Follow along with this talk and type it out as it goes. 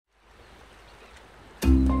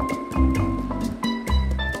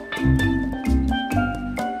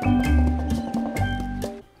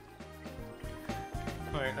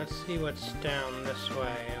see what's down this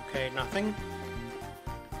way. Okay, nothing.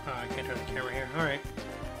 Oh, I can't turn the camera here. Alright.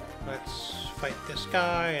 Let's fight this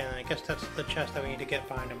guy, and I guess that's the chest that we need to get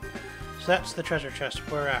behind him. So that's the treasure chest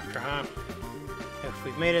we're after, huh? If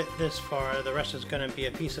we've made it this far, the rest is gonna be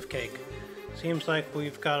a piece of cake. Seems like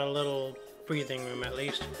we've got a little breathing room at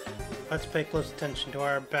least. Let's pay close attention to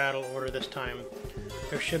our battle order this time.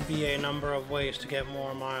 There should be a number of ways to get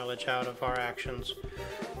more mileage out of our actions.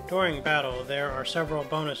 During battle, there are several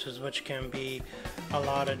bonuses which can be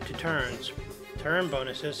allotted to turns. Turn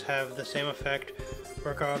bonuses have the same effect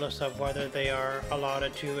regardless of whether they are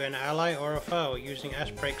allotted to an ally or a foe. Using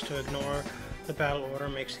S-brakes to ignore the battle order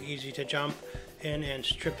makes it easy to jump in and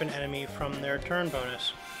strip an enemy from their turn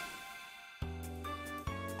bonus.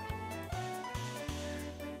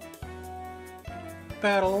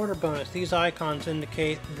 Battle order bonus. These icons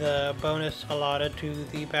indicate the bonus allotted to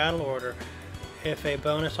the battle order. If a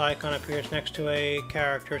bonus icon appears next to a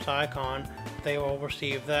character's icon, they will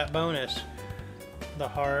receive that bonus. The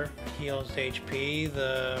heart heals HP,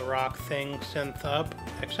 the rock thing synth up,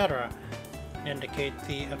 etc. Indicate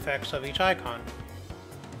the effects of each icon.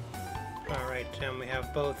 Alright, and we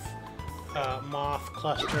have both moth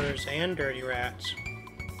clusters and dirty rats.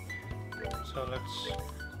 So let's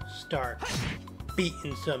start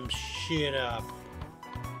beating some shit up.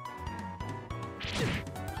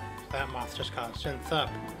 That moth just got synth up.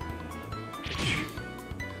 Which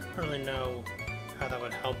I don't really know how that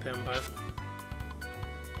would help him, but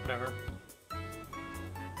whatever.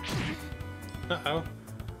 Uh-oh.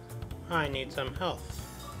 I need some health.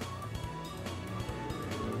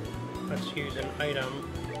 Let's use an item.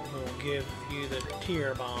 We'll give you the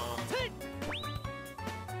tear bomb.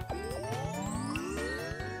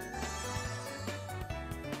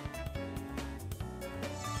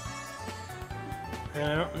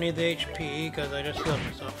 And I don't need the HP because I just healed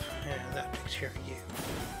myself. Yeah, that takes care of you.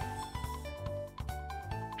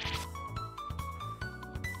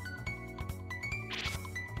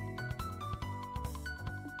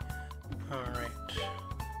 Alright.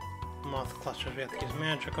 Moth clusters we have to use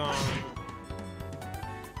magic on.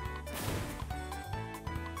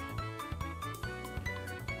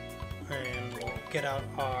 And we'll get out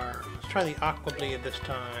our... Let's try the Aqua Bleed this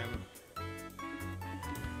time.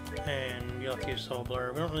 And you'll have to use Soul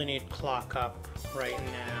Blur. We don't really need Clock Up right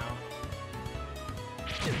now.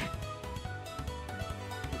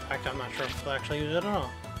 In fact, I'm not sure if we'll actually use it at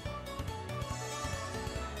all.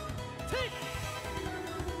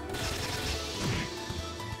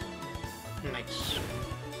 Nice.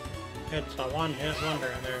 It's a one-hit wonder,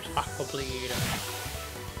 and there's Aqua Bleed.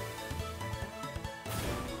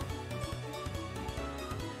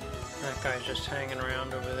 That guy's just hanging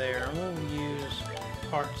around over there. We'll use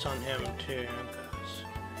hearts on him too, because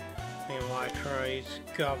I mean, why try? He's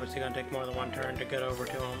obviously gonna take more than one turn to get over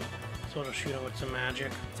to him, so we'll just shoot him with some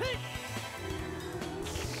magic.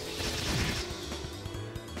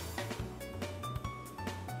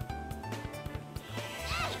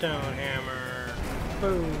 Stone hammer,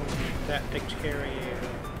 boom! That takes care of you.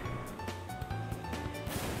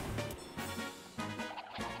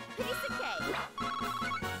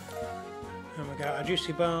 And we got a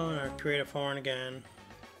juicy bone, or creative horn again.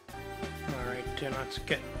 Alright, and let's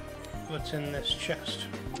get what's in this chest.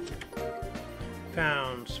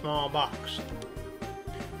 Found small box.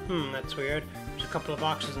 That's weird. There's a couple of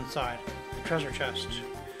boxes inside. The treasure chest.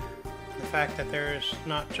 The fact that there's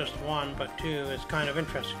not just one, but two is kind of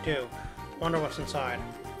interesting too. Wonder what's inside.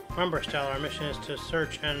 Remember, Stella, our mission is to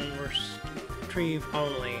search and retrieve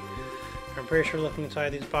only. I'm pretty sure looking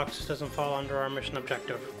inside these boxes doesn't fall under our mission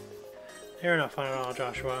objective. They're no fun at all,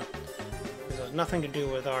 Joshua. This has nothing to do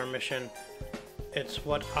with our mission. It's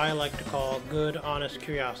what I like to call good, honest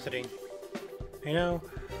curiosity. You know,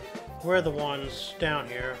 we're the ones down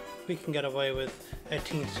here. We can get away with a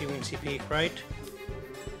teensy-weensy peek, right?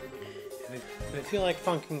 If you feel like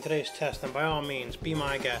funking today's test, then by all means, be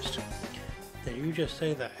my guest. Did you just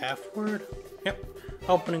say the F word? Yep.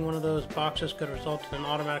 Opening one of those boxes could result in an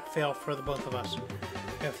automatic fail for the both of us.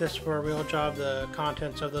 If this were a real job, the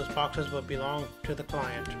contents of those boxes would belong to the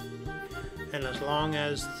client. And as long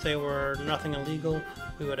as they were nothing illegal,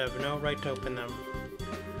 we would have no right to open them.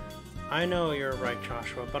 I know you're right,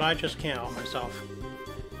 Joshua, but I just can't help myself.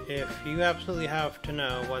 If you absolutely have to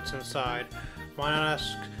know what's inside, why not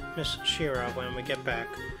ask Miss Shira when we get back?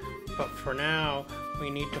 But for now, we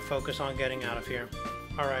need to focus on getting out of here.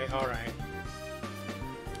 Alright, alright.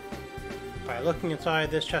 By looking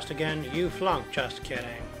inside this chest again, you flunk. Just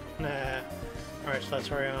kidding. Nah. Alright, so let's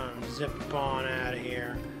hurry on. Zip on out of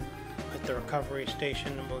here. Hit the recovery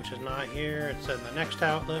station, which is not here. It's in the next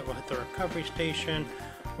outlet. We'll hit the recovery station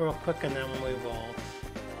real quick and then we will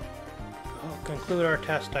We'll conclude our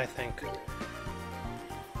test, I think.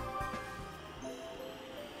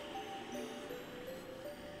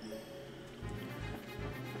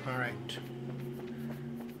 Alright.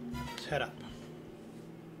 Let's head up.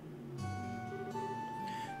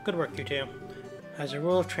 Good work, you two. As a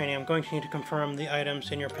rule of training, I'm going to need to confirm the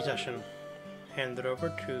items in your possession. Hand it over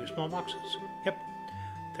to small boxes. Yep,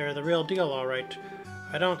 they're the real deal, alright.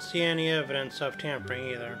 I don't see any evidence of tampering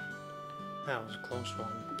either. That was a close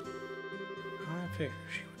one. I figured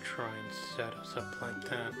she would try and set us up like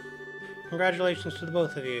that. Congratulations to the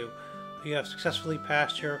both of you. You have successfully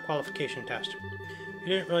passed your qualification test. You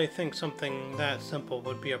didn't really think something that simple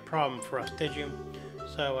would be a problem for us, did you?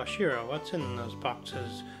 So, Shiro, what's in those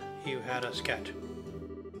boxes you had us get?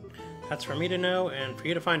 That's for me to know and for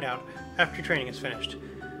you to find out after your training is finished.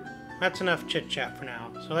 That's enough chit-chat for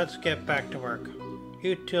now, so let's get back to work.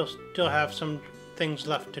 You still have some things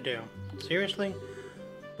left to do. Seriously?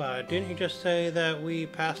 But didn't you just say that we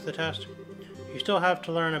passed the test? You still have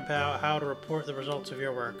to learn about how to report the results of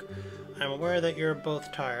your work. I'm aware that you're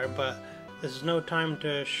both tired, but this is no time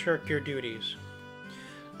to shirk your duties.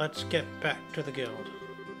 Let's get back to the guild.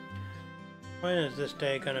 When is this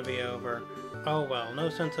day gonna be over? Oh well, no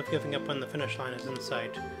sense of giving up when the finish line is in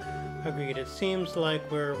sight. Agreed, it seems like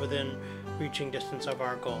we're within reaching distance of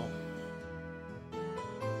our goal.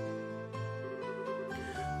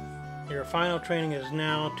 Your final training is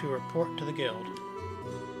now to report to the guild.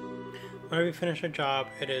 Whenever you finish a job,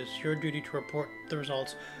 it is your duty to report the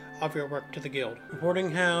results of your work to the guild.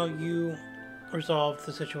 Reporting how you resolved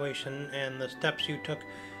the situation and the steps you took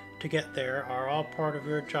to get there are all part of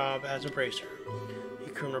your job as a bracer.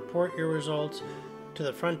 You can report your results to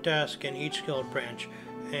the front desk in each guild branch,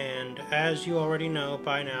 and as you already know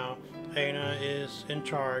by now, Aina is in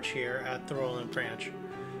charge here at the Roland branch.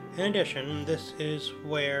 In addition, this is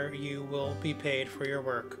where you will be paid for your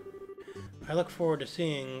work. I look forward to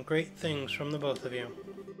seeing great things from the both of you.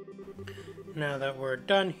 Now that we're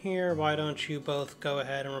done here, why don't you both go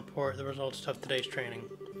ahead and report the results of today's training.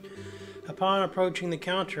 Upon approaching the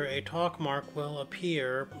counter, a talk mark will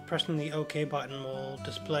appear. Pressing the OK button will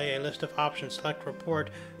display a list of options. Select Report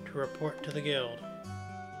to report to the guild.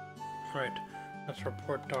 Alright, let's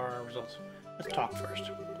report our results. Let's talk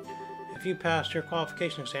first. If you passed your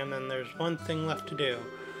qualification exam, then there's one thing left to do.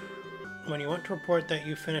 When you want to report that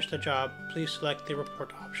you finished the job, please select the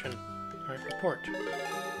Report option. Alright, report.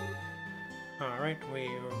 Alright, we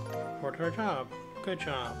reported our job. Good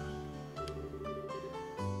job.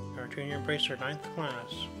 Our junior bracer, 9th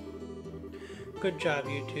class. Good job,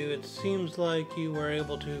 you two. It seems like you were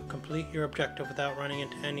able to complete your objective without running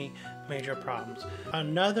into any major problems.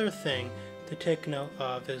 Another thing to take note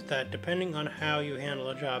of is that depending on how you handle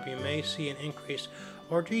a job, you may see an increase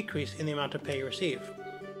or decrease in the amount of pay you receive.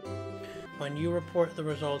 When you report the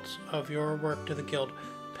results of your work to the guild,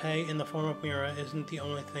 pay in the form of Mira isn't the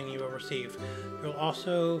only thing you will receive. You'll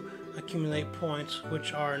also accumulate points,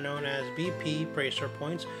 which are known as BP Bracer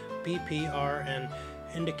points. BP are an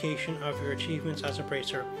indication of your achievements as a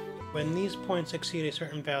bracer. When these points exceed a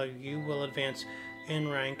certain value, you will advance in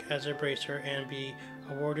rank as a bracer and be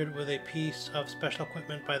awarded with a piece of special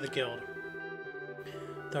equipment by the guild.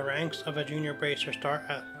 The ranks of a junior bracer start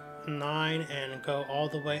at 9 and go all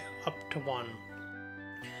the way up to 1.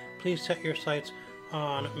 Please set your sights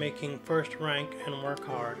on making first rank and work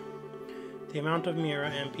hard. The amount of Mira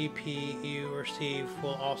and BP you receive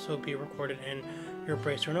will also be recorded in your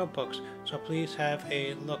bracer notebooks, so please have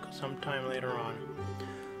a look sometime later on.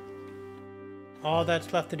 All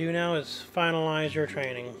that's left to do now is finalize your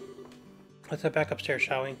training. Let's head back upstairs,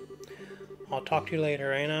 shall we? I'll talk to you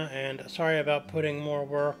later, Aina, and sorry about putting more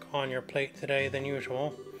work on your plate today than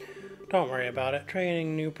usual. Don't worry about it.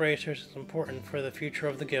 Training new bracers is important for the future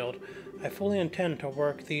of the guild. I fully intend to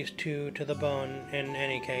work these two to the bone in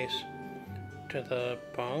any case. To the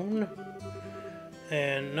bone?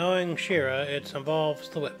 And knowing Shira, it involves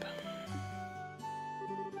the whip.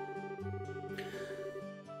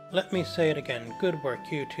 Let me say it again. Good work,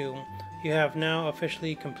 you two. You have now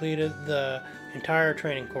officially completed the entire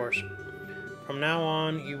training course. From now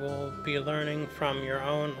on, you will be learning from your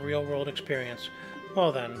own real-world experience.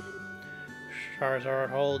 Well then,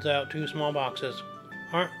 Charizard holds out 2 small boxes.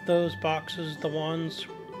 Aren't those boxes the ones?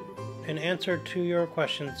 In answer to your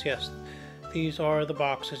questions, yes, these are the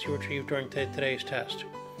boxes you retrieved during today's test.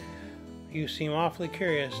 You seem awfully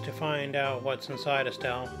curious to find out what's inside,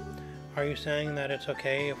 Estelle. Are you saying that it's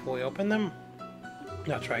okay if we open them?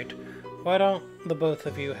 That's right. Why don't the both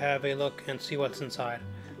of you have a look and see what's inside?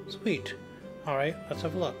 Sweet. Alright, let's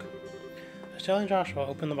have a look. Estelle and Joshua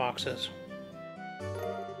open the boxes.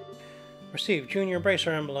 Receive Junior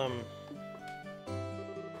Bracer Emblem.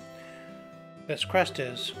 this crest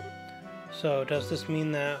is. So does this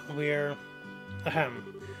mean that we're...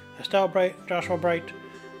 Estelle Bright, Joshua Bright,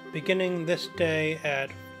 beginning this day at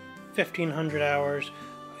 1500 hours,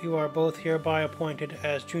 you are both hereby appointed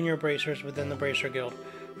as junior bracers within the Bracer Guild.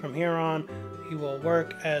 From here on, you will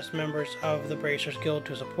work as members of the Bracers Guild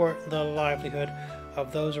to support the livelihood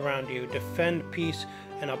of those around you, defend peace,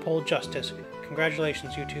 and uphold justice.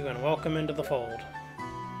 Congratulations, you two, and welcome into the fold.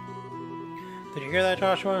 Did you hear that,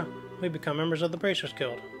 Joshua? We become members of the Bracers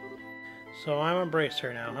Guild. So I'm a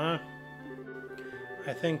bracer now, huh?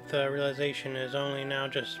 I think the realization is only now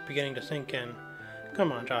just beginning to sink in.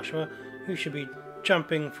 Come on, Joshua. You should be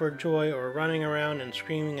jumping for joy or running around and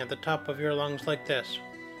screaming at the top of your lungs like this.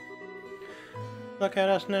 Look at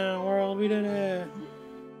us now, world, we did it!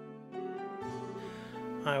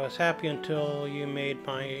 I was happy until you made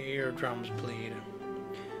my eardrums bleed.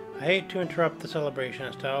 I hate to interrupt the celebration,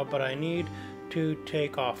 Estelle, but I need to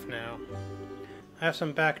take off now. I have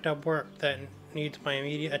some backed up work that needs my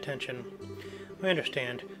immediate attention. I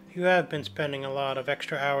understand. You have been spending a lot of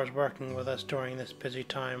extra hours working with us during this busy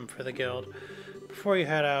time for the guild. Before you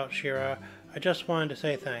head out, Shira, I just wanted to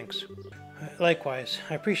say thanks. Likewise,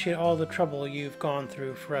 I appreciate all the trouble you've gone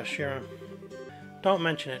through for us, Shira. Don't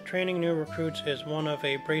mention it. Training new recruits is one of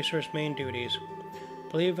a bracer's main duties.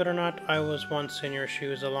 Believe it or not, I was once in your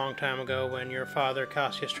shoes a long time ago when your father,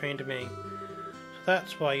 Cassius, trained me. So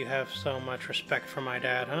that's why you have so much respect for my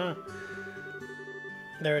dad, huh?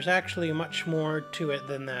 There's actually much more to it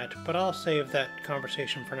than that, but I'll save that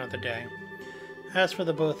conversation for another day. As for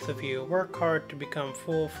the both of you, work hard to become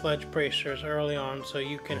full-fledged bracers early on so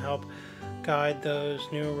you can help guide those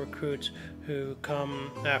new recruits who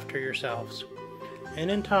come after yourselves.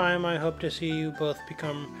 And in time, I hope to see you both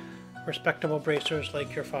become respectable bracers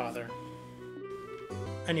like your father.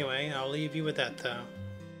 Anyway, I'll leave you with that, though.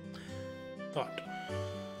 Thought.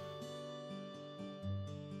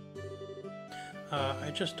 I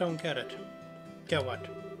just don't get it. Get what?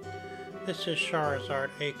 This is Charizard,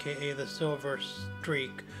 aka the Silver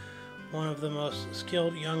Streak, one of the most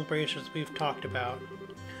skilled young bracers we've talked about.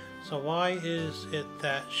 So why is it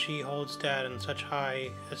that she holds Dad in such high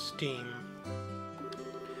esteem?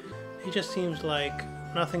 He just seems like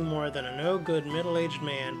nothing more than a no-good middle-aged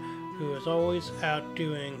man who is always out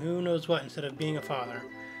doing who knows what instead of being a father.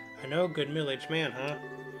 A no-good middle-aged man, huh?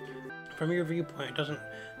 From your viewpoint, it doesn't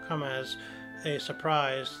come as a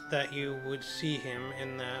surprise that you would see him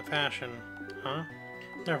in that fashion, huh?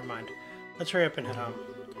 Never mind. Let's hurry up and head home.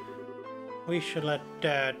 We should let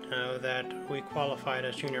Dad know that we qualified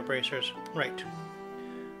as junior bracers. Right.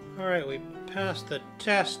 Alright, we passed the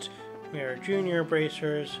test. We are junior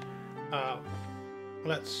bracers.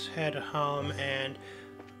 Let's head home and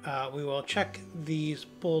we will check these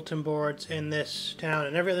bulletin boards in this town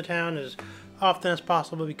and every other town as often as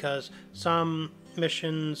possible because some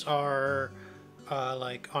missions are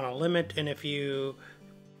like on a limit, and if you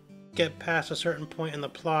get past a certain point in the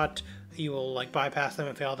plot, you will like bypass them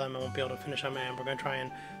and fail them and won't be able to finish them, and we're going to try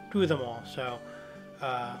and do them all. So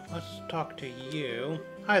let's talk to you.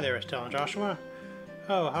 Hi there, Estelle and Joshua.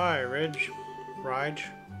 Oh, hi, Rige.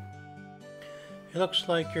 It looks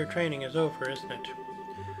like your training is over, isn't it?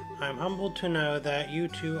 I'm humbled to know that you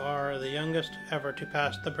two are the youngest ever to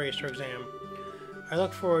pass the Bracer exam. I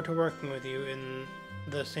look forward to working with you in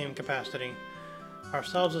the same capacity.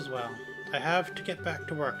 Ourselves as well. I have to get back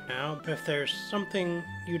to work now, but if there's something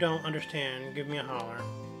you don't understand, give me a holler.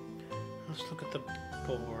 Let's look at the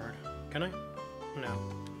board. Can I? No.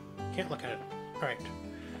 Can't look at it. Alright.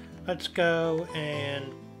 Let's go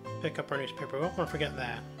and pick up our newspaper. We won't want to forget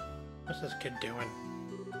that. What's this kid doing?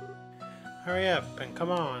 Hurry up and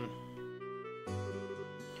come on.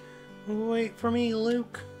 Wait for me,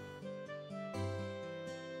 Luke.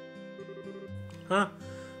 Huh?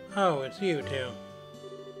 Oh, it's you two.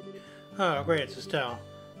 Oh, great, it's Estelle.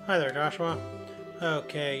 Hi there, Joshua.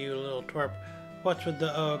 Okay, you little twerp. What's with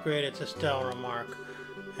the "oh, great, it's Estelle" remark?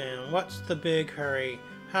 And what's the big hurry?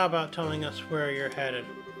 How about telling us where you're headed?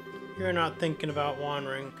 You're not thinking about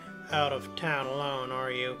wandering out of town alone,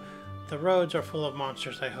 are you? The roads are full of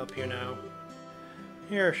monsters, I hope you know.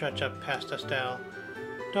 Here, shut up, past Estelle.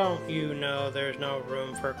 Don't you know there's no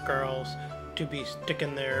room for girls to be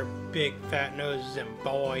sticking their big fat noses in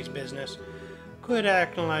boys' business? Quit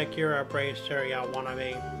acting like you're a bracer, ya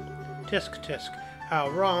wannabe. Tisk tisk, how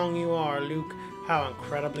wrong you are, Luke. How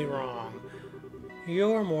incredibly wrong.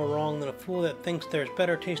 You're more wrong than a fool that thinks there's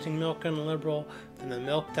better tasting milk in Liberal than the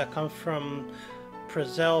milk that comes from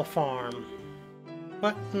Prezell Farm.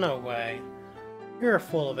 But no way. You're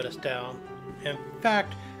full of it, Estelle. In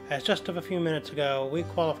fact, as just of a few minutes ago, we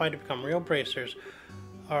qualified to become real bracers.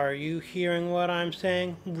 Are you hearing what I'm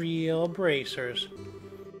saying? Real bracers.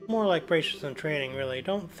 More like bracers in training, really.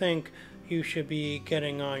 Don't think you should be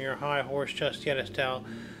getting on your high horse just yet, Estelle.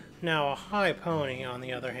 Now, a high pony, on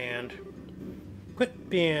the other hand. Quit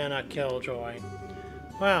being a killjoy.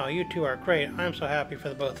 Wow, you two are great. I'm so happy for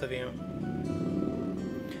the both of you.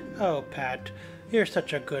 Oh, Pat, you're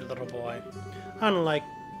such a good little boy. Unlike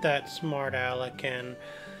that smart aleck and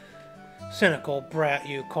cynical brat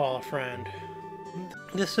you call a friend.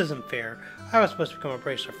 This isn't fair. I was supposed to become a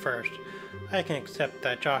bracer first. I can accept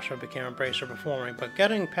that Joshua became a bracer before me, but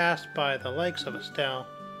getting passed by the likes of Estelle...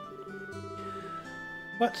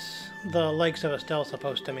 What's the likes of Estelle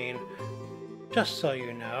supposed to mean? Just so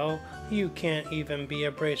you know, you can't even be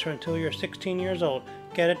a bracer until you're 16 years old.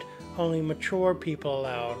 Get it? Only mature people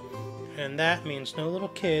allowed. And that means no little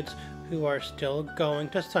kids who are still going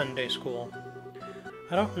to Sunday school.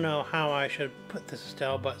 I don't know how I should put this,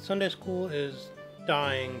 Estelle, but Sunday school is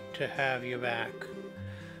dying to have you back.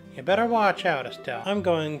 You better watch out, Estelle. I'm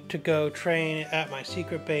going to go train at my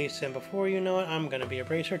secret base, and before you know it, I'm going to be a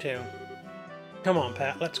bracer too. Come on,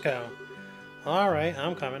 Pat, let's go. Alright,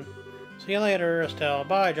 I'm coming. See you later, Estelle.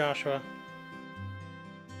 Bye, Joshua.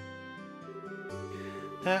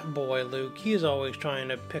 That boy, Luke, he's always trying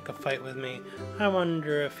to pick a fight with me. I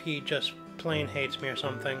wonder if he just plain hates me or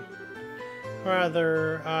something.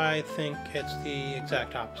 Rather, I think it's the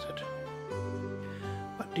exact opposite.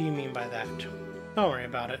 What do you mean by that? Don't worry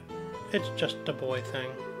about it. It's just a boy thing.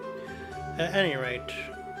 At any rate,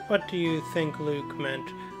 what do you think Luke meant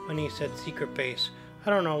when he said secret base? I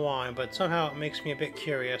don't know why, but somehow it makes me a bit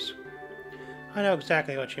curious. I know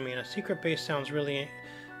exactly what you mean. A secret base sounds really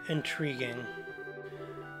intriguing.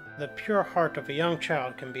 The pure heart of a young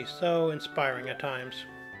child can be so inspiring at times.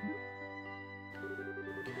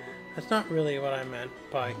 That's not really what I meant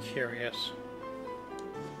by curious.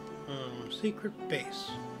 Secret base.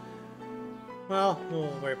 Well, we'll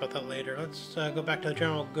worry about that later. Let's go back to the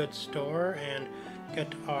general goods store and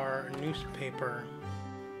get our newspaper.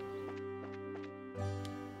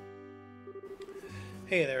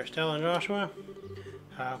 Hey there, Estelle and Joshua.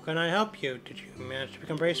 How can I help you? Did you manage to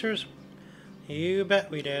become bracers? You bet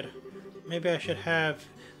we did. Maybe I should have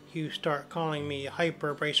you start calling me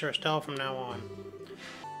Hyper Bracer Estelle from now on.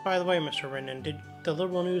 By the way, Mr. Rendon, did the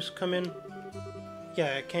liberal news come in?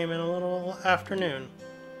 Yeah, it came in a little afternoon.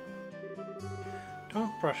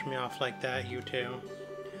 Don't brush me off like that, you two.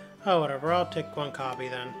 Oh, whatever, I'll take one copy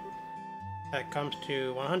then. That comes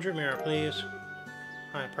to 100 mirror, please.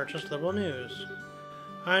 I purchased liberal news.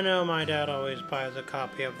 I know my dad always buys a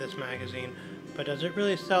copy of this magazine, but does it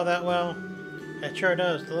really sell that well? It sure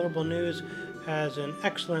does. The liberal news has an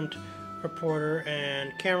excellent reporter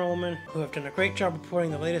and camerawoman who have done a great job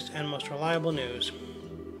reporting the latest and most reliable news.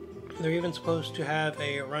 They're even supposed to have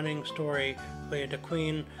a running story related to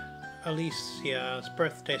Queen Alicia's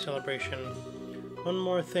birthday celebration. One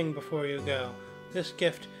more thing before you go. This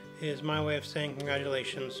gift is my way of saying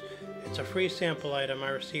congratulations. It's a free sample item I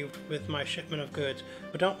received with my shipment of goods,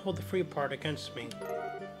 but don't hold the free part against me.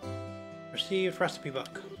 Received recipe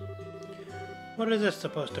book. What is this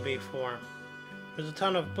supposed to be for? There's a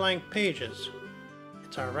ton of blank pages.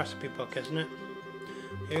 It's our recipe book, isn't it?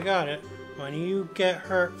 You got it. When you get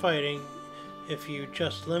hurt fighting, if you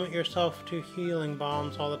just limit yourself to healing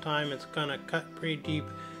bombs all the time, it's gonna cut pretty deep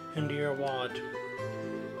into your wallet.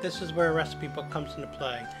 This is where a recipe book comes into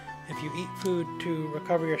play. If you eat food to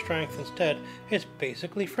recover your strength instead, it's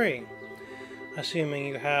basically free. Assuming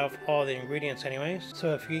you have all the ingredients anyways.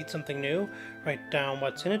 So if you eat something new, write down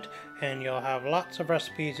what's in it, and you'll have lots of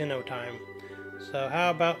recipes in no time. So how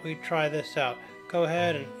about we try this out? Go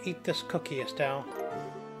ahead and eat this cookie, Estelle.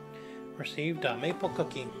 Received a maple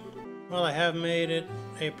cookie. Well, I have made it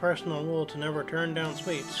a personal rule to never turn down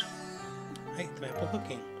sweets. I ate the maple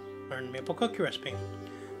cookie. Learn the maple cookie recipe.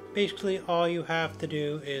 Basically, all you have to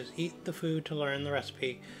do is eat the food to learn the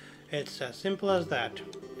recipe. It's as simple as that.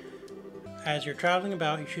 As you're traveling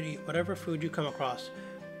about, you should eat whatever food you come across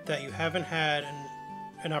that you haven't had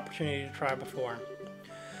an opportunity to try before.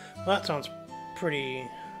 Well, that sounds pretty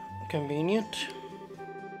convenient.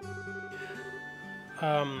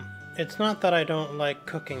 It's not that I don't like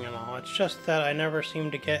cooking and all, it's just that I never seem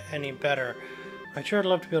to get any better. I'd sure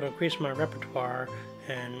love to be able to increase my repertoire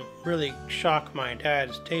and really shock my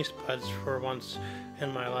dad's taste buds for once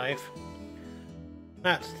in my life.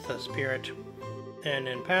 That's the spirit. And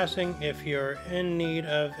in passing, if you're in need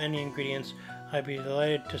of any ingredients, I'd be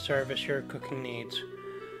delighted to service your cooking needs.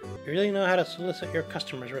 You really know how to solicit your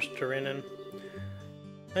customers, Mr. Rinnan.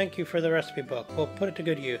 Thank you for the recipe book. We'll put it to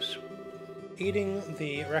good use. Eating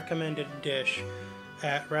the recommended dish,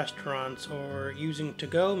 at restaurants or using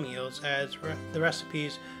to-go meals as the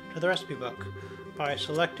recipes to the recipe book. By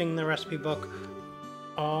selecting the recipe book,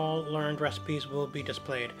 all learned recipes will be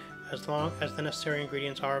displayed. As long as the necessary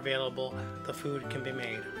ingredients are available, the food can be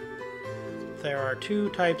made. There are two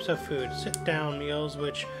types of food: sit-down meals,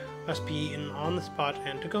 which must be eaten on the spot,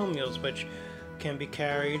 and to-go meals, which can be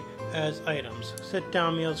carried as items.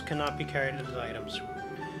 Sit-down meals cannot be carried as items.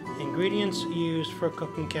 Ingredients used for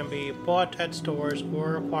cooking can be bought at stores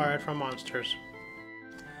or acquired from monsters.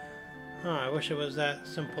 I wish it was that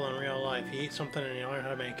simple in real life. You eat something and you learn how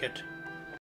to make it.